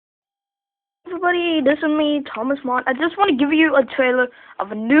Everybody, this is me, Thomas Mont. I just want to give you a trailer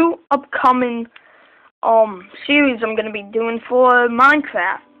of a new upcoming series I'm gonna be doing for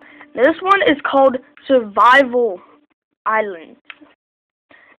Minecraft. This one is called Survival Islands.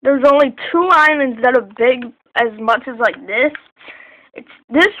 There's only 2 islands that are big as much as like this. It's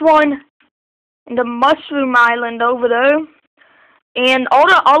this one and the Mushroom Island over there. And all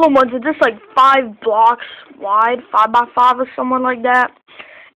the other ones are just like 5 blocks wide, 5 by 5 or someone like that.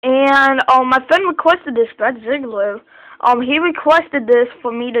 And my friend requested this, Brett Ziegler. He requested this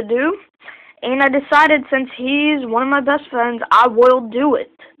for me to do, and I decided since he's one of my best friends, I will do it.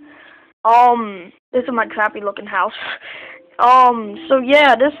 This is my crappy looking house. So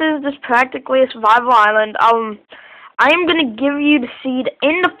yeah, this is just practically a survival island. I am gonna give you the seed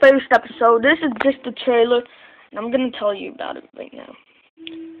in the first episode. This is just a trailer, and I'm gonna tell you about it right now.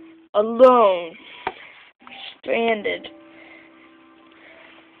 Alone, stranded,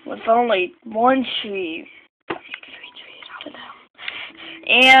 with only 1 tree,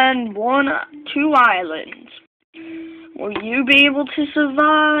 and 2 islands. Will you be able to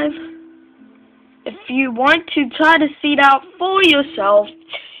survive? If you want to try to seed out for yourself,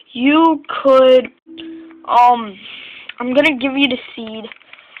 you could, I'm gonna give you the seed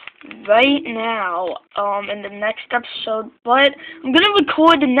right now, in the next episode, but I'm gonna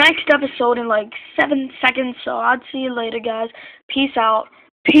record the next episode in like 7 seconds, so I'll see you later, guys. Peace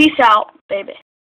out, baby.